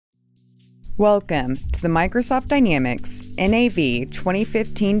Welcome to the Microsoft Dynamics NAV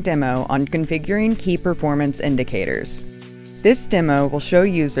 2015 demo on configuring key performance indicators. This demo will show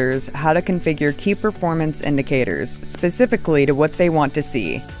users how to configure key performance indicators specifically to what they want to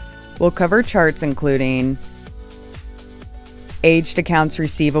see. We'll cover charts including aged accounts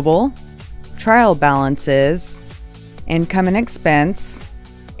receivable, trial balances, income and expense,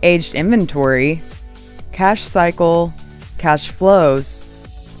 aged inventory, cash cycle, cash flows,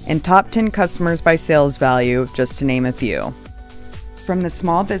 and top 10 customers by sales value, just to name a few. From the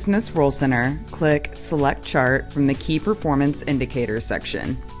Small Business Role Center, click Select Chart from the Key Performance Indicators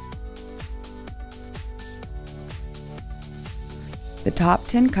section. The top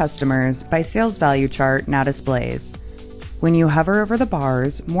 10 customers by sales value chart now displays. When you hover over the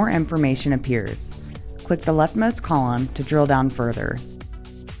bars, more information appears. Click the leftmost column to drill down further.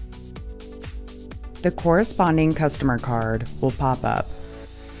 The corresponding customer card will pop up.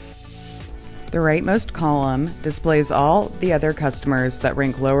 The rightmost column displays all the other customers that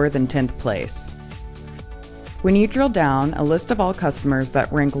rank lower than 10th place. When you drill down, a list of all customers that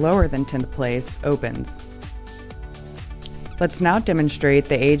rank lower than 10th place opens. Let's now demonstrate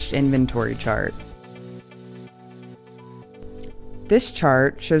the aged inventory chart. This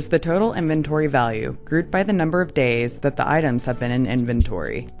chart shows the total inventory value grouped by the number of days that the items have been in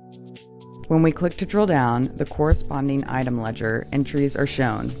inventory. When we click to drill down, the corresponding item ledger entries are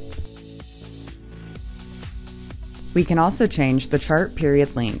shown. We can also change the chart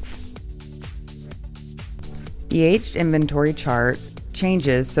period length. The aged inventory chart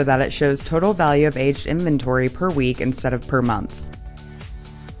changes so that it shows total value of aged inventory per week instead of per month.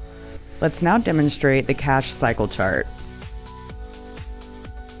 Let's now demonstrate the cash cycle chart.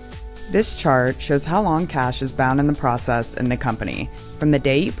 This chart shows how long cash is bound in the process in the company, from the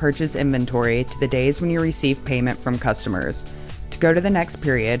day you purchase inventory to the days when you receive payment from customers. To go to the next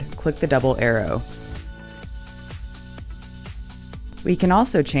period, click the double arrow. We can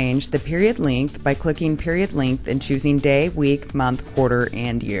also change the period length by clicking period length and choosing day, week, month, quarter,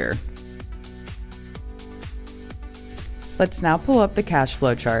 and year. Let's now pull up the cash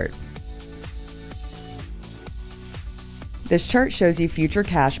flow chart. This chart shows you future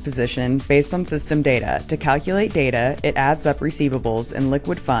cash position based on system data. To calculate data, it adds up receivables and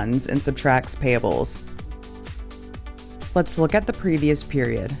liquid funds and subtracts payables. Let's look at the previous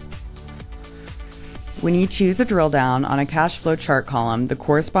period. When you choose a drill down on a cash flow chart column, the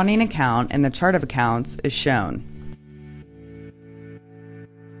corresponding account in the chart of accounts is shown.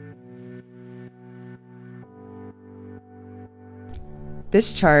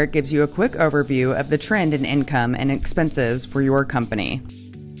 This chart gives you a quick overview of the trend in income and expenses for your company.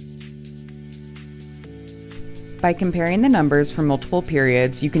 By comparing the numbers from multiple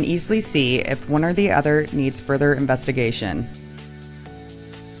periods, you can easily see if one or the other needs further investigation.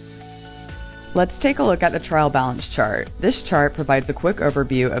 Let's take a look at the trial balance chart. This chart provides a quick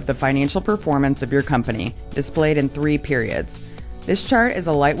overview of the financial performance of your company, displayed in 3 periods. This chart is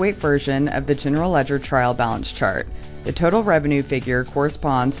a lightweight version of the general ledger trial balance chart. The total revenue figure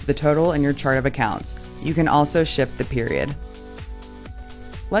corresponds to the total in your chart of accounts. You can also shift the period.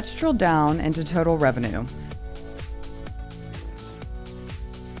 Let's drill down into total revenue.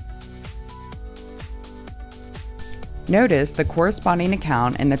 Notice the corresponding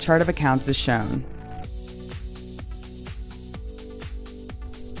account in the chart of accounts is shown.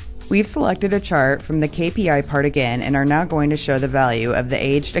 We've selected a chart from the KPI part again and are now going to show the value of the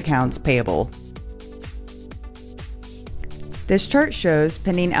aged accounts payable. This chart shows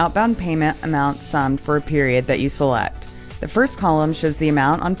pending outbound payment amount summed for a period that you select. The first column shows the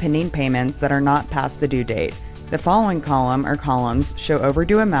amount on pending payments that are not past the due date. The following column or columns show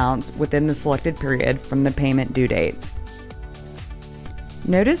overdue amounts within the selected period from the payment due date.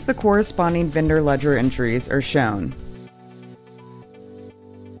 Notice the corresponding vendor ledger entries are shown.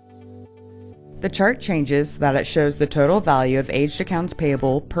 The chart changes so that it shows the total value of aged accounts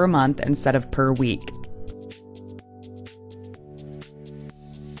payable per month instead of per week.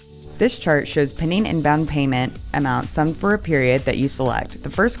 This chart shows pending inbound payment amount summed for a period that you select. The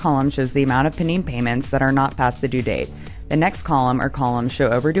first column shows the amount of pending payments that are not past the due date. The next column or columns show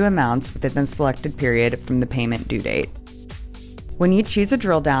overdue amounts within the selected period from the payment due date. When you choose a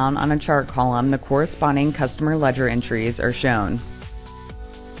drill down on a chart column, the corresponding customer ledger entries are shown.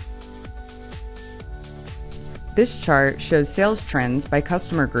 This chart shows sales trends by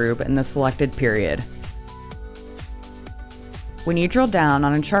customer group in the selected period. When you drill down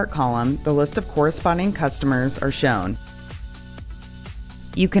on a chart column, the list of corresponding customers are shown.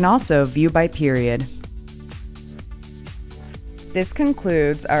 You can also view by period. This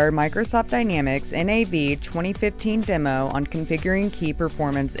concludes our Microsoft Dynamics NAV 2015 demo on configuring key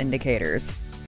performance indicators.